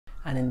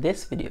and in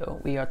this video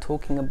we are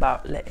talking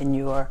about letting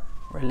your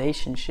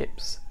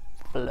relationships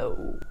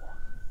flow.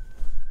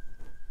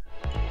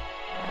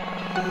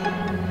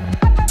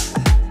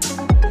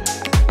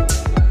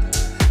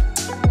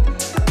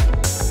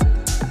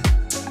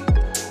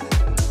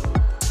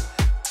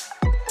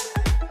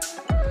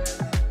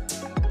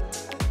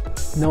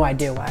 No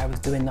idea why I was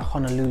doing the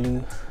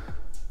Honolulu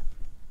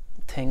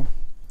thing.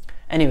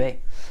 Anyway,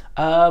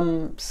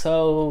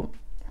 so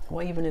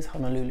what even is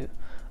Honolulu?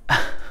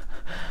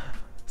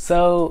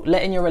 So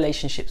letting your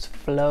relationships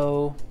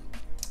flow.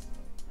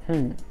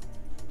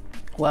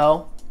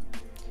 Well,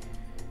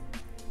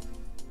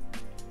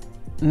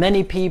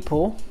 many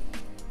people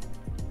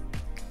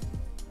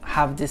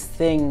have this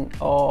thing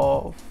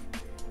of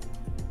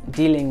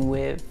dealing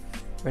with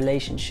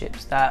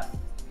relationships that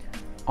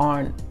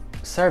aren't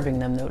serving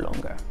them no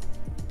longer.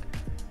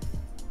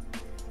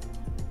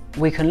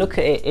 We can look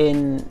at it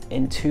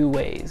in two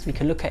ways. We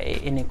can look at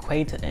it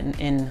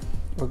in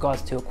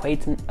regards to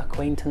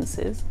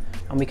acquaintances,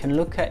 and we can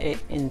look at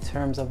it in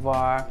terms of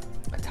our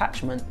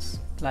attachments,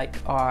 like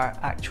our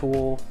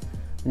actual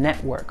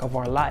network of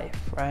our life,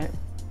 right?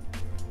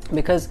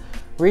 Because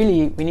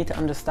really we need to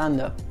understand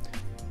that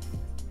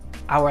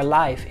our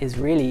life is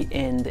really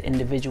in the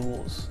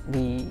individuals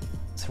we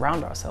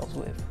surround ourselves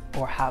with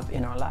or have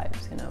in our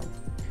lives, you know.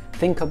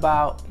 Think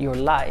about your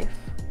life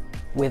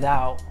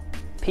without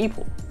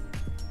people.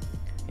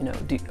 You know,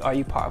 are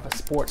you part of a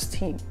sports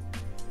team?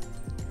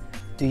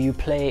 Do you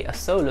play a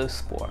solo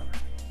sport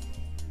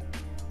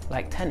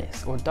like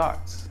tennis or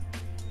darts?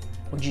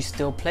 Would you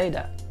still play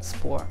that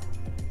sport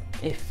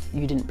if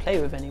you didn't play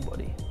with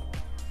anybody?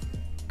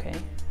 Okay.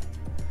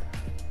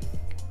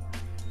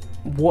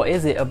 What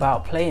is it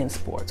about playing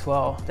sports?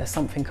 Well, there's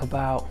something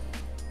about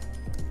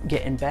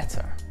getting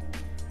better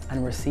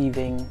and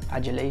receiving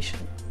adulation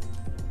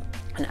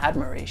and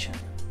admiration,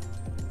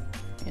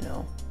 you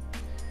know.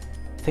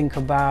 Think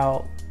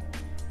about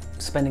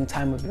spending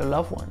time with your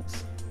loved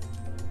ones.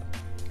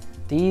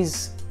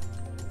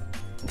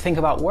 Think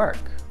about work.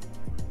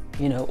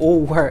 You know, all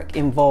work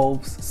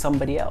involves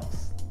somebody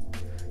else.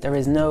 There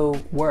is no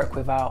work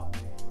without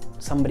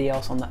somebody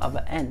else on the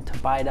other end to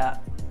buy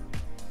that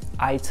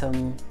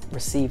item,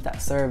 receive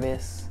that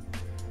service,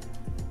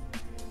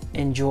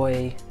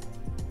 enjoy,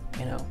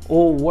 you know,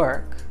 all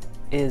work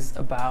is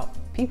about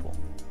people.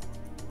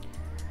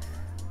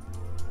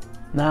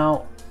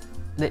 Now,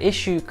 the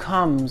issue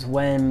comes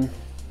when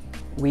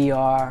we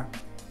are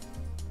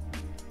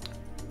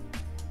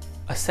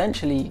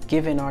essentially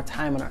giving our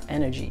time and our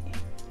energy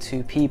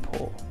to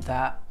people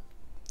that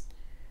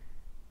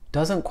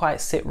doesn't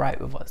quite sit right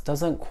with us,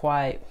 doesn't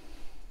quite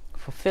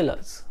fulfill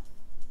us.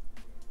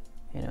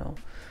 You know,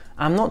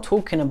 I'm not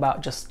talking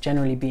about just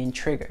generally being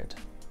triggered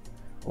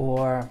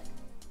or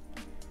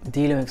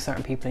dealing with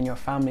certain people in your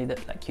family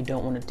that like you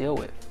don't want to deal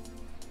with.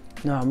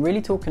 No, I'm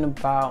really talking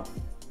about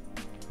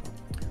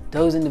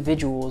those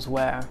individuals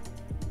where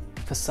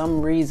for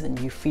some reason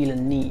you feel a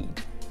need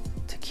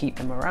to keep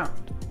them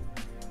around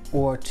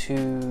or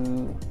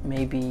to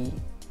maybe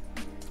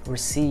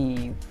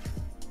receive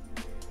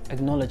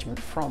acknowledgement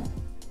from.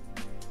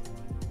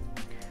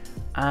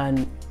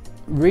 And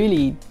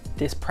really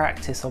this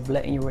practice of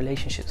letting your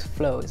relationships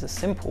flow is a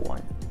simple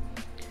one.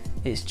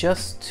 It's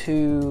just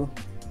to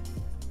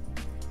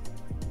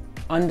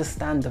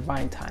understand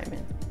divine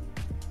timing.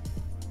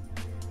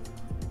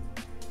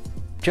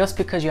 Just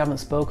because you haven't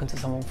spoken to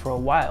someone for a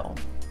while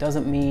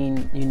doesn't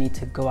mean you need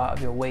to go out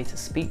of your way to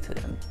speak to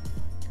them.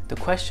 The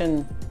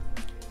question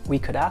we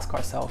could ask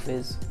ourselves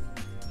is,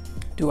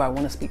 do I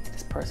want to speak to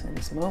this person in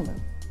this moment?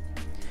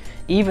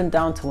 Even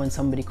down to when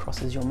somebody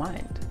crosses your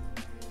mind.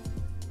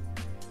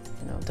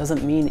 You know, it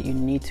doesn't mean that you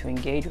need to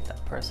engage with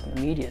that person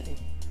immediately.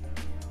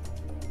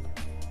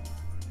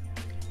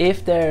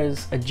 If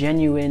there's a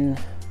genuine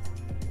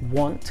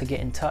want to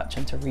get in touch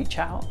and to reach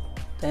out,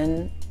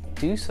 then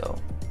do so.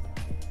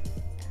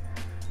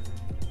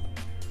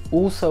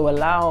 Also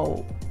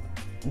allow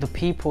the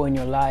people in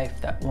your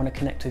life that want to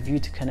connect with you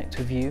to connect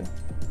with you,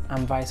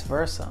 and vice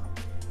versa.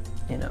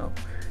 You know,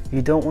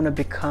 you don't want to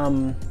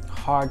become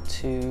hard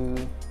to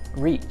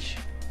reach.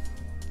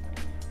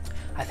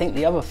 I think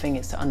the other thing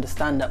is to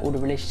understand that all the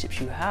relationships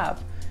you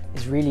have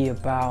is really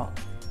about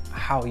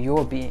how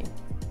you're being.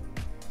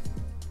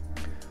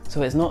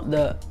 So it's not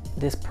that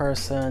this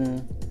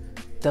person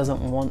doesn't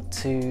want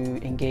to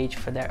engage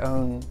for their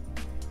own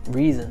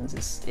reasons.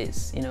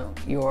 It's you know,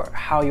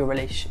 how your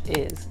relationship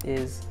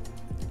is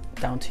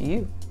down to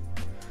you.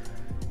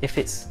 If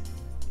it's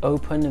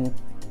open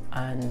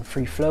and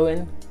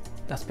free-flowing,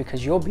 that's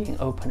because you're being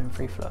open and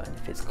free-flowing.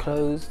 If it's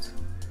closed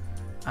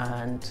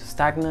and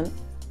stagnant,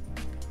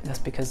 that's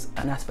because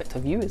an aspect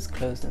of you is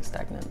closed and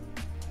stagnant.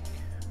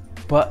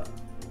 But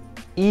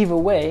either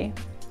way,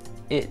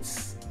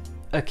 it's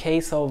a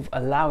case of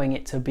allowing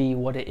it to be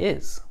what it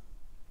is.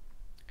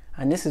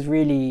 And this is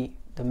really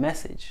the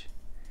message,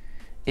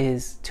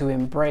 is to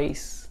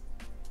embrace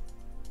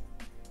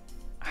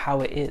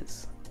how it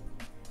is.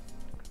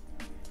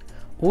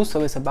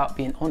 Also, it's about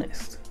being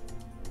honest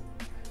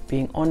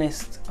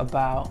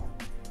about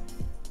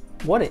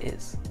what it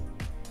is.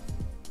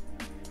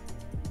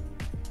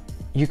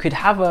 You could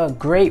have a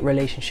great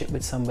relationship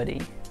with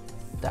somebody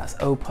that's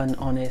open,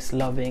 honest,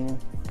 loving,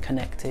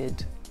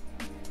 connected,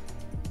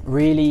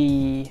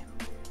 really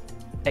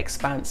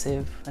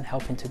expansive and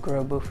helping to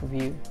grow both of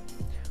you.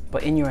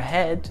 But in your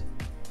head,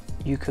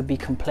 you could be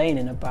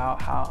complaining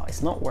about how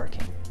it's not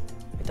working,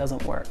 it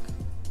doesn't work,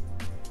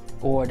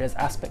 or there's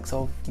aspects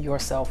of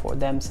yourself or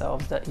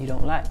themselves that you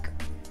don't like.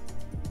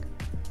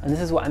 And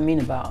this is what I mean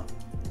about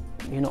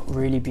you're not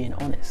really being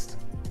honest.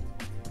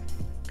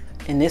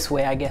 In this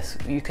way, I guess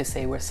you could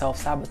say we're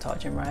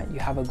self-sabotaging, right? You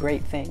have a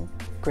great thing,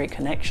 great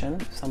connection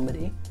with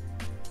somebody,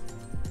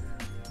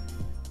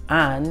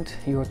 and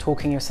you're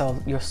talking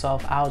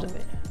yourself out of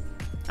it.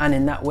 And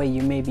in that way,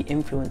 you may be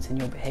influencing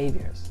your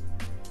behaviors.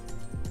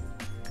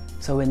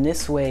 So in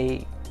this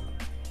way,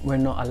 we're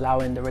not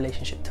allowing the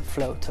relationship to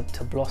flow,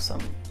 to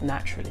blossom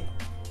naturally.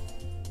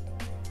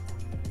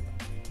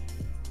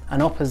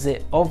 An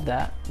opposite of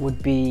that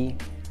would be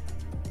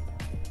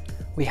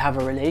we have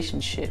a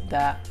relationship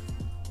that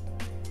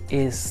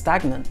is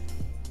stagnant.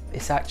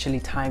 It's actually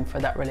time for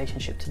that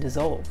relationship to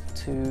dissolve,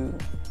 to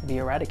be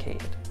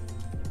eradicated.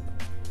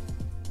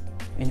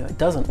 You know, it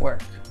doesn't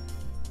work.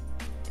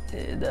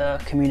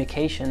 The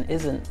communication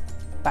isn't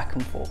back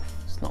and forth.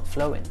 It's not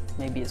flowing.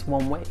 Maybe it's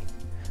one way.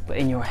 But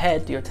in your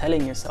head, you're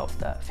telling yourself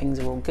that things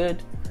are all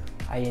good.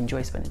 I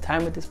enjoy spending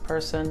time with this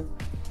person.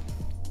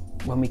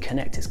 When we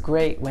connect, it's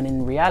great. When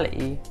in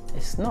reality,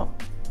 it's not.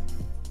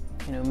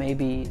 You know,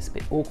 maybe it's a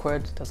bit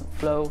awkward, doesn't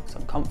flow, it's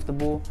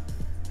uncomfortable.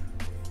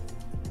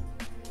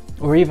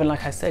 Or even,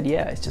 like I said,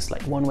 yeah, it's just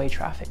like one-way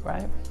traffic,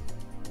 right?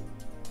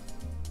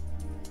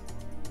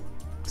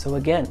 So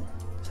again,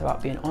 it's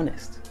about being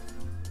honest.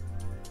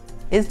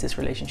 Is this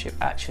relationship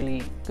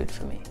actually good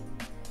for me?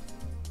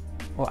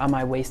 Or am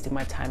I wasting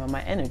my time and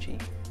my energy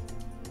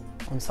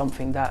on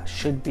something that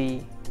should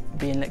be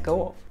being let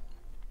go of?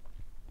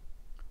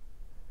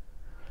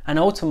 And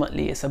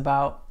ultimately, it's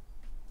about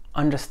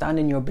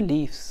understanding your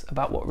beliefs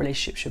about what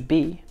relationships should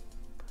be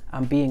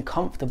and being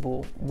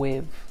comfortable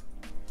with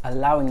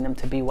allowing them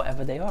to be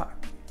whatever they are.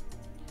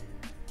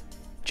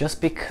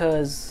 Just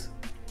because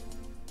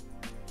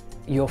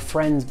your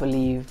friends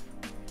believe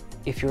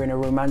if you're in a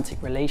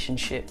romantic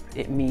relationship,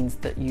 it means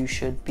that you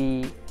should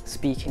be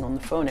speaking on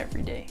the phone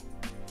every day.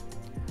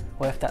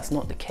 Well, if that's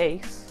not the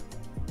case,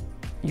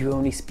 you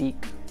only speak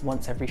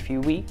once every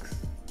few weeks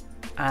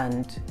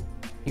and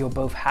you're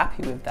both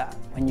happy with that.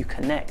 When you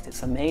connect,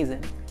 it's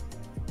amazing.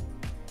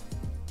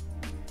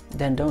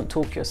 Then don't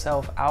talk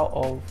yourself out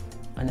of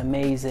an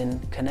amazing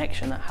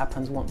connection that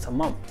happens once a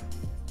month.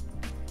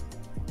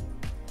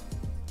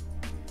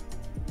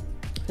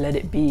 Let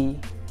it be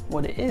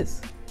what it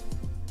is.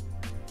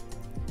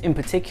 In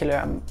particular,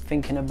 I'm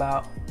thinking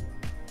about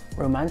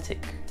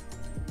romantic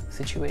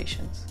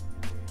situations,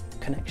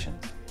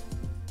 connections.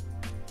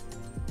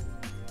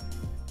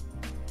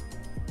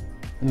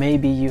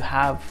 Maybe you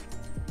have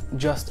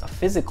just a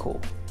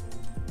physical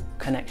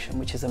connection,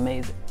 which is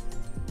amazing.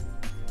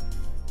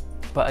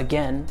 But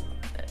again,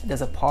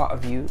 there's a part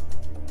of you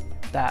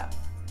that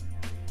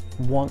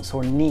wants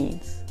or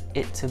needs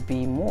it to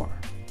be more.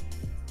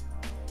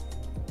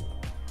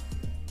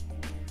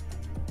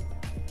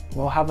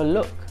 Well, have a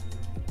look.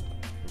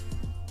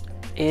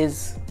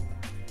 Is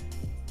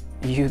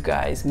you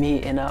guys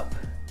meeting up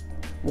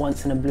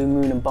once in a blue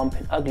moon and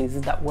bumping uglies,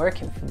 is that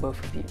working for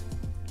both of you?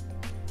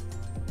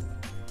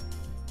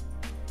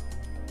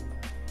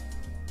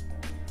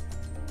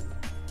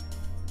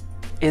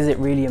 Is it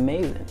really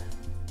amazing?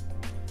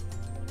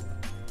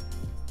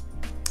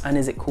 And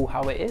is it cool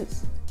how it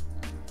is?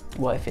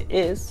 Well, if it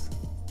is,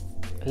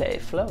 let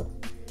it flow.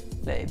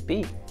 Let it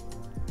be.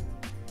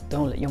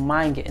 Don't let your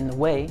mind get in the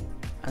way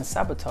and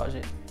sabotage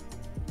it.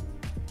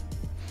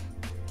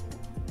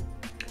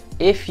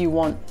 If you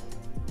want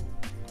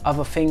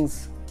other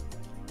things,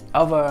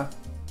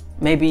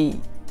 maybe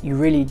you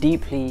really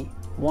deeply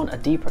want a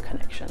deeper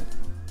connection,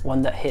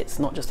 one that hits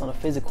not just on a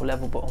physical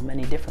level, but on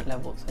many different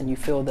levels, and you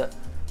feel that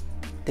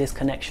this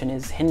connection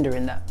is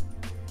hindering that,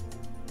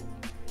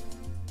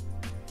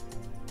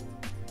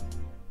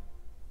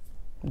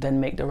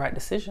 then make the right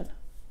decision.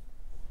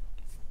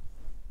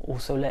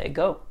 Also let it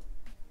go.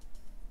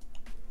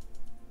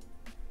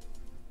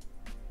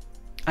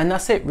 And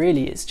that's it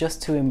really. It's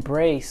just to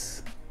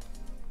embrace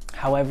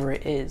however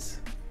it is.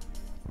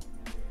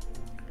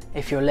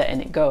 If you're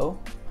letting it go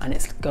and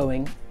it's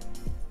going,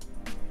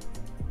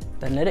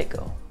 then let it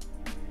go.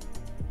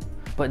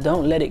 But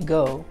don't let it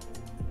go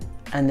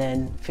and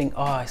then think,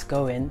 oh, it's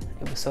going,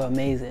 it was so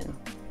amazing,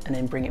 and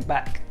then bring it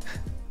back.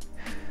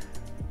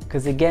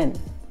 Because again,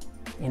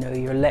 you know,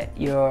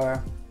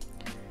 you're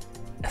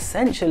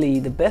essentially,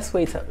 the best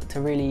way to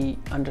really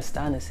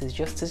understand this is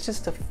just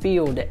to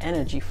feel the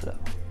energy flow.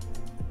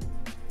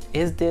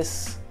 Is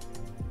this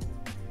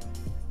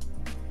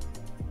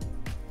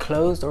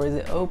closed or is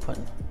it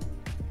open?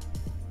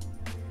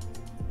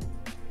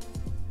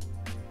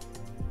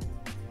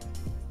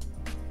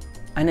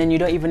 And then you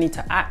don't even need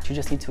to act, you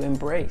just need to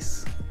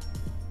embrace.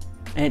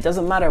 And it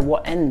doesn't matter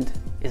what end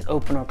is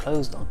open or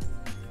closed on.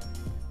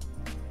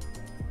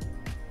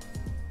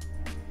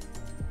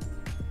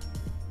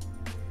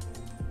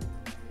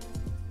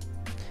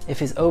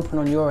 If it's open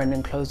on your end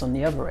and closed on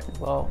the other end,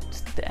 well,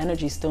 the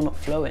energy's still not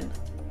flowing.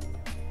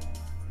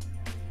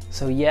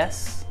 So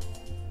yes,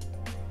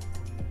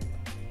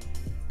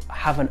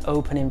 have an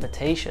open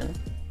invitation,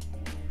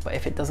 but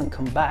if it doesn't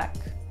come back,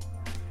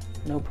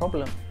 no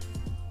problem.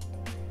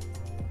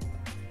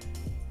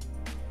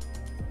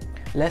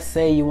 Let's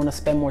say you want to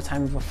spend more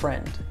time with a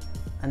friend,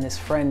 and this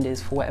friend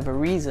is, for whatever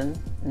reason,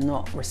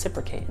 not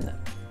reciprocating that.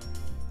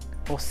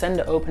 Well, send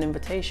an open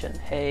invitation.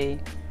 Hey,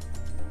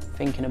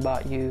 thinking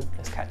about you,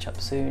 let's catch up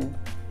soon.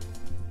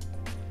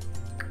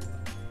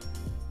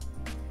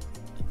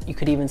 You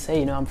could even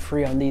say, I'm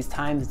free on these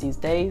times, these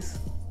days.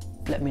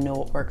 Let me know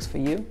what works for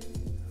you,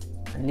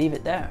 and leave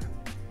it there.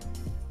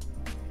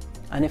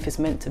 And if it's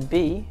meant to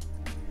be,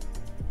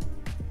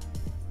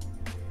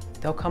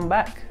 they'll come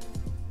back.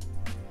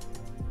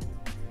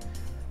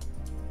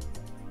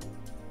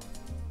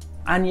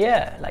 And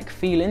yeah, like,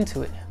 feel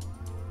into it.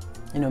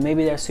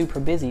 Maybe they're super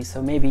busy,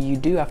 so maybe you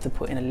do have to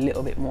put in a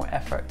little bit more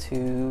effort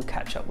to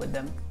catch up with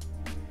them.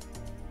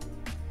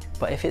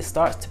 But if it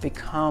starts to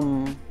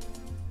become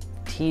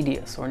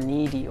tedious or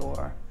needy,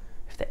 or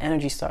if the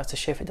energy starts to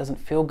shift, it doesn't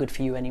feel good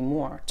for you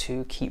anymore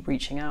to keep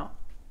reaching out,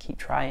 keep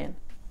trying,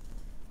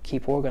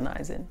 keep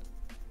organizing.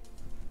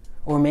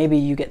 Or maybe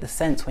you get the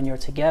sense when you're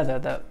together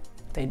that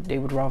they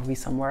would rather be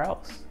somewhere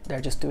else.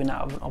 They're just doing that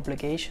out of an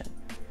obligation.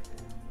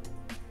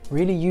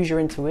 Really use your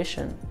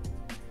intuition.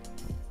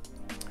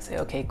 Say,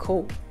 okay,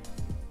 cool.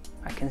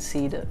 I can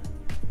see that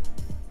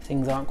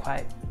things aren't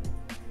quite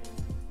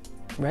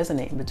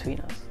resonating between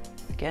us.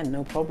 Again,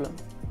 no problem.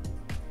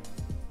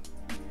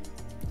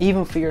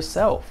 Even for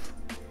yourself,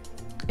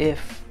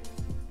 if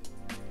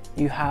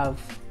you have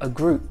a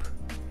group,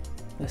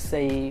 let's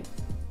say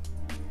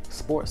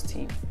sports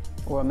team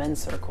or a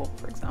men's circle,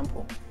 for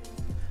example,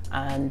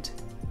 and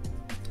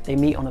they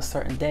meet on a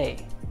certain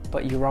day,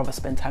 but you rather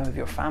spend time with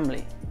your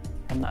family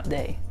on that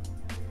day.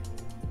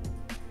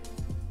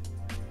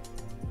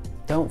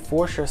 Don't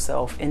force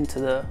yourself into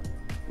the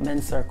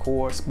men's circle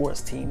or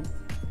sports team.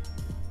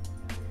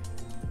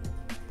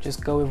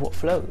 Just go with what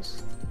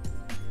flows.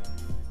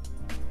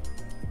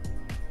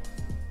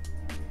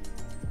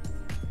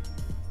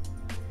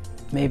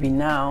 Maybe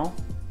now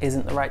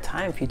isn't the right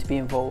time for you to be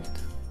involved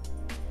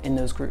in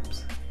those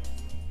groups.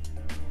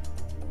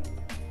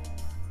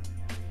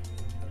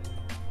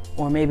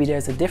 Or maybe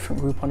there's a different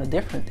group on a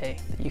different day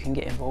that you can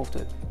get involved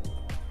with,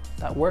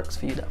 that works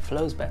for you, that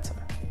flows better.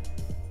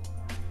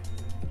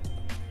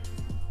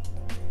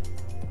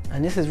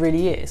 And this is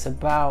really it. It's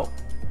about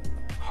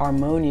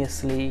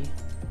harmoniously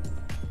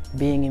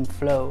being in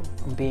flow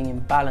and being in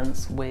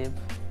balance with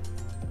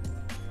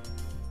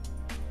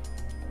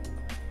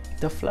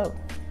the flow,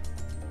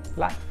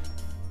 life.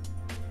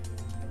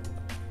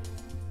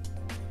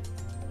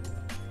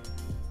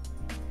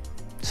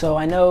 So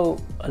I know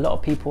a lot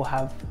of people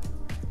have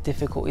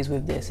difficulties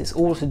with this. It's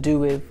all to do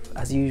with,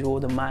 as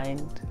usual, the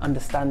mind,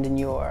 understanding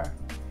your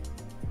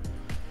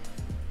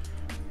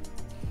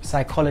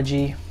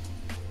psychology,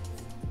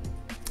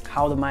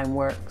 how the mind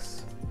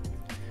works,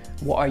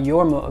 what are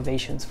your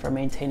motivations for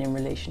maintaining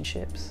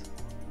relationships.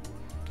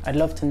 I'd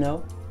love to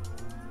know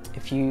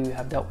if you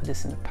have dealt with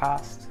this in the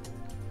past,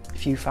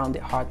 if you found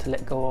it hard to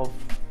let go of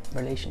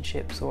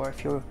relationships, or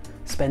if you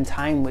spend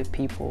time with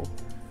people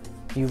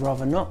you'd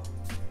rather not.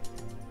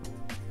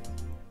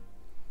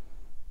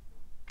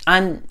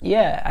 And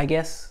yeah, I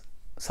guess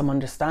some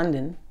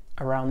understanding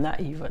around that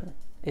even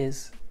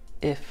is,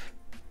 if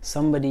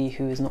somebody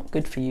who is not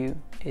good for you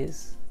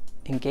is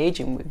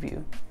engaging with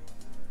you,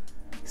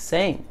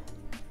 same,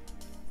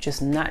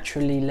 just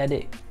naturally let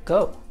it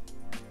go.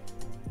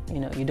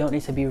 You don't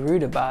need to be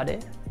rude about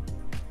it.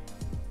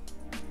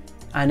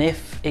 And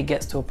if it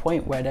gets to a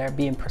point where they're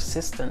being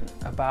persistent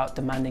about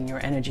demanding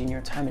your energy and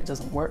your time, it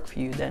doesn't work for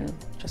you, then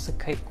just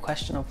a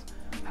question of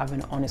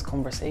having an honest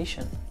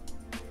conversation.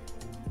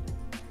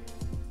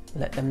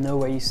 Let them know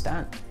where you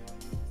stand.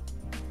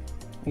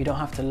 You don't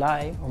have to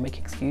lie or make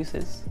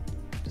excuses.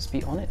 Just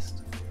be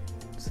honest.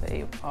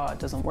 Say, it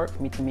doesn't work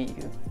for me to meet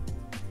you.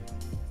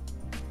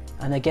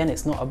 And again,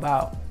 it's not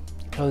about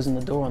closing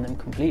the door on them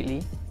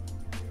completely.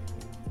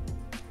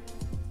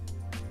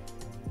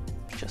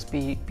 Just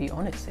be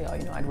honest. Say,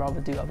 I'd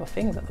rather do other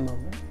things at the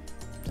moment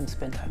than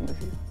spend time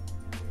with you.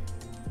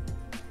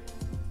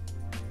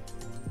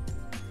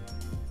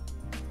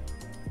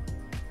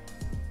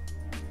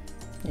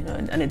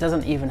 And it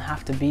doesn't even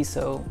have to be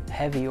so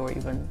heavy or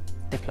even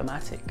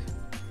diplomatic.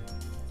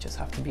 You just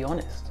have to be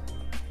honest.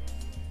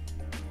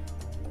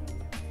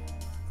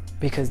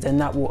 Because then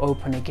that will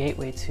open a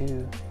gateway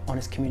to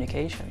honest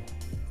communication.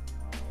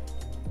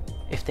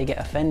 If they get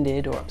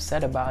offended or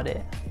upset about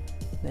it,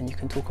 then you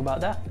can talk about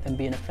that, them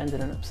being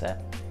offended and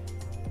upset.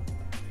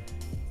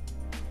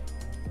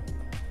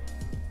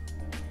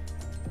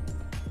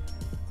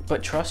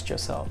 But trust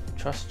yourself,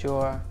 trust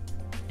your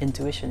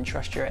intuition,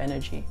 trust your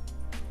energy,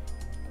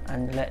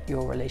 and let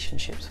your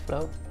relationships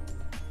flow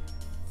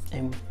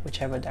in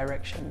whichever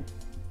direction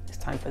it's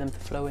time for them to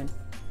flow in.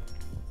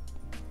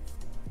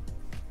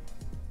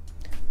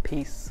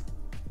 Peace.